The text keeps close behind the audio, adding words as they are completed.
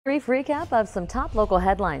Brief recap of some top local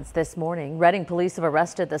headlines this morning. Reading police have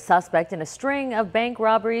arrested the suspect in a string of bank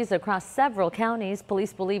robberies across several counties.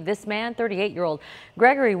 Police believe this man, 38-year-old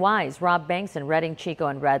Gregory Wise, robbed banks in Reading, Chico,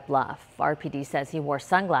 and Red Bluff. RPD says he wore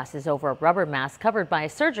sunglasses over a rubber mask covered by a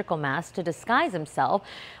surgical mask to disguise himself.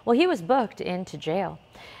 Well, he was booked into jail.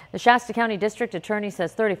 The Shasta County District Attorney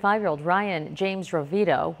says 35-year-old Ryan James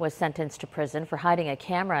Rovito was sentenced to prison for hiding a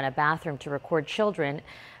camera in a bathroom to record children.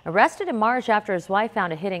 Arrested in March after his wife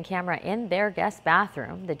found a hidden camera in their guest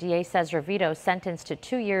bathroom. The DA says Rovito, sentenced to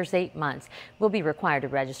 2 years, 8 months, will be required to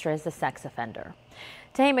register as a sex offender.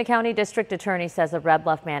 Tehama County District Attorney says a Red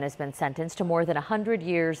Bluff man has been sentenced to more than 100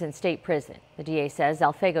 years in state prison. The DA says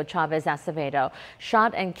Alfego Chavez Acevedo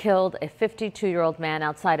shot and killed a 52-year-old man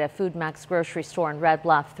outside a Food Max grocery store in Red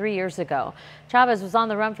Bluff 3 years ago. Chavez was on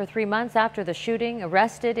the run for 3 months after the shooting,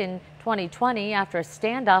 arrested in 2020 after a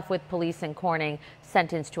standoff with police in Corning,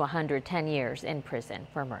 sentenced to 110 years in prison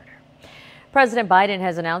for murder. President Biden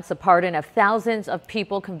has announced the pardon of thousands of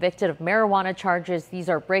people convicted of marijuana charges. These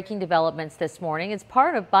are breaking developments this morning. It's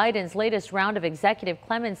part of Biden's latest round of executive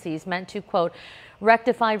clemencies meant to, quote,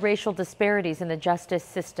 rectify racial disparities in the justice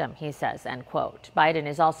system, he says, end quote. Biden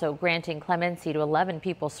is also granting clemency to 11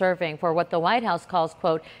 people serving for what the White House calls,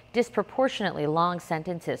 quote, disproportionately long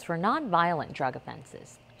sentences for nonviolent drug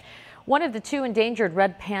offenses. One of the 2 endangered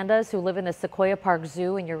red pandas who live in the Sequoia Park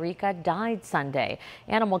Zoo in Eureka died Sunday.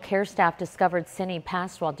 Animal care staff discovered Cindy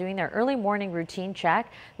passed while doing their early morning routine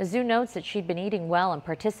check. The zoo notes that she'd been eating well and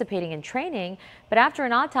participating in training, but after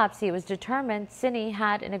an autopsy, it was determined Cindy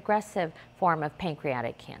had an aggressive form of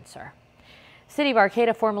pancreatic cancer. City of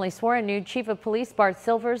Arcata formally swore a new chief of police, Bart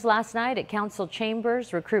Silvers, last night at council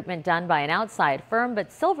chambers. Recruitment done by an outside firm, but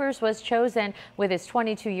Silvers was chosen with his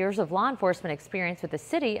 22 years of law enforcement experience with the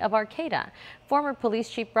city of Arcata. Former police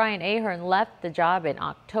chief Brian Ahern left the job in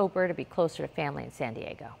October to be closer to family in San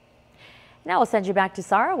Diego. Now we'll send you back to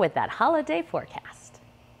Sara with that holiday forecast.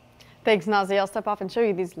 Thanks, Nazi. I'll step off and show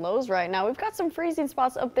you these lows right now. We've got some freezing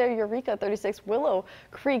spots up there. Eureka 36, Willow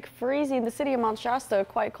Creek freezing. The city of Mount Shasta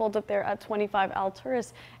quite cold up there at 25,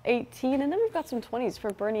 Alturas 18. And then we've got some 20s for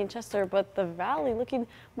Bernie and Chester, but the valley looking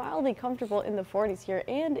mildly comfortable in the 40s here.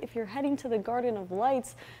 And if you're heading to the Garden of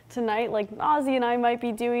Lights tonight, like Nazi and I might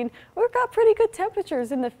be doing, we've got pretty good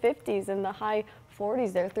temperatures in the 50s and the high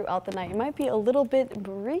 40s there throughout the night. It might be a little bit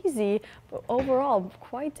breezy, but overall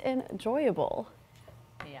quite enjoyable.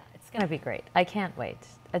 It's going to be great. I can't wait.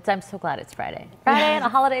 I'm so glad it's Friday. Friday and a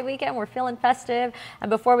holiday weekend. We're feeling festive. And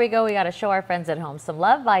before we go, we got to show our friends at home some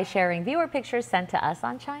love by sharing viewer pictures sent to us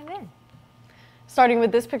on Chime In. Starting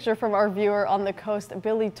with this picture from our viewer on the coast,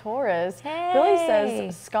 Billy Torres. Hey. Billy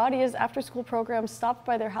says Scottia's after-school program stopped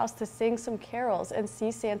by their house to sing some carols and see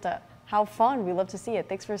Santa. How fun. We love to see it.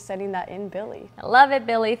 Thanks for sending that in, Billy. I love it,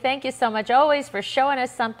 Billy. Thank you so much always for showing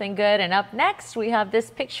us something good. And up next, we have this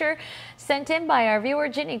picture sent in by our viewer,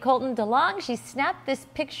 Ginny Colton DeLong. She snapped this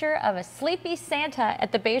picture of a sleepy Santa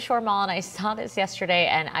at the Bayshore Mall, and I saw this yesterday,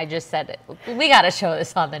 and I just said, we got to show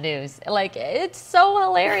this on the news. Like, it's so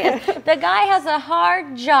hilarious. The guy has a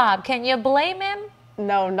hard job. Can you blame him?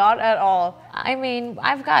 No, not at all. I mean,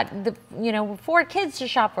 I've got 4 kids to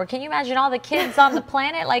shop for. Can you imagine all the kids on the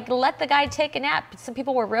planet? Like, let the guy take a nap. Some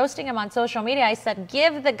people were roasting him on social media. I said,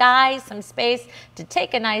 give the guy some space to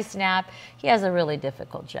take a nice nap. He has a really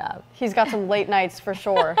difficult job. He's got some late nights for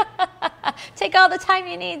sure. Take all the time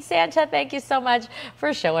you need, Santa. Thank you so much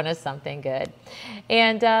for showing us something good.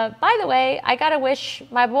 And by the way, I got to wish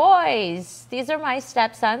my boys. These are my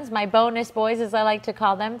stepsons, my bonus boys, as I like to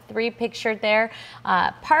call them. 3 pictured there.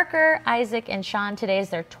 Parker, Isaac, and Sean. Today is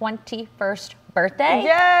their 21st birthday.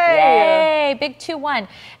 Yay! Yay! Big 2-1.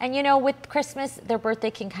 And you know, with Christmas, their birthday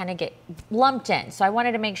can kind of get lumped in. So I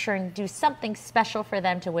wanted to make sure and do something special for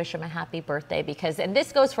them to wish them a happy birthday and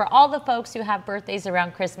this goes for all the folks who have birthdays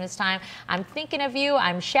around Christmas time. I'm thinking of you.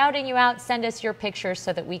 I'm shouting you out. Send us your pictures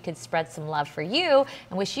so that we could spread some love for you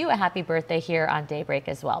and wish you a happy birthday here on Daybreak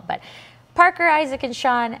as well. But Parker, Isaac, and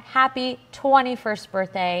Sean, happy 21st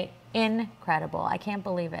birthday. Incredible. I can't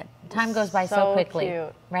believe it. Time goes by so quickly.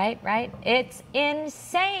 Cute. Right? It's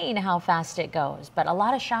insane how fast it goes, but a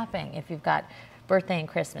lot of shopping if you've got birthday and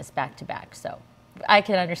Christmas back to back. So I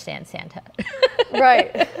can understand Santa.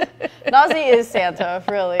 Right. Nazi is Santa,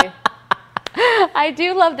 really. I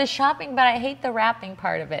do love the shopping, but I hate the wrapping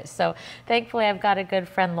part of it. So thankfully, I've got a good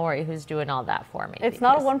friend, Lori, who's doing all that for me. It's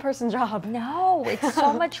not a one-person job. No, it's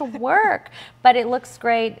so much work, but it looks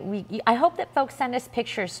great. I hope that folks send us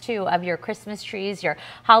pictures, too, of your Christmas trees, your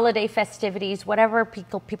holiday festivities, whatever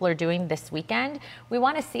people are doing this weekend. We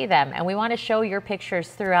want to see them, and we want to show your pictures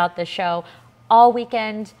throughout the show all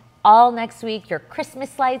weekend, all next week. Your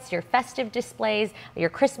Christmas lights, your festive displays, your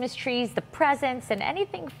Christmas trees, the presents, and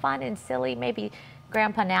anything fun and silly, maybe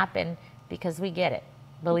Grandpa napping, because we get it.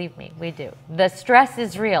 Believe me, we do. The stress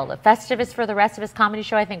is real. The Festivus for the Rest of Us comedy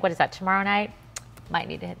show, I think, what is that, tomorrow night? Might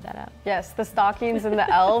need to hit that up. Yes, the stockings and the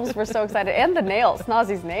elves, we're so excited. And the nails,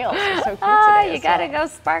 Nazi's nails are so cute today. You gotta go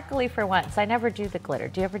sparkly for once. I never do the glitter.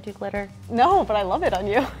 Do you ever do glitter? No, but I love it on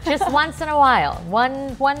you. Just once in a while,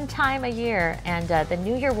 one time a year, and the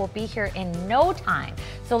new year will be here in no time.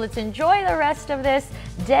 So let's enjoy the rest of this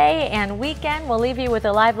day and weekend. We'll leave you with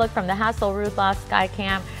a live look from the Hassel Rudloff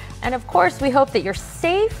Skycam. And of course, we hope that you're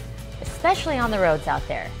safe, especially on the roads out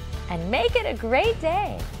there. And make it a great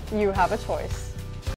day. You have a choice.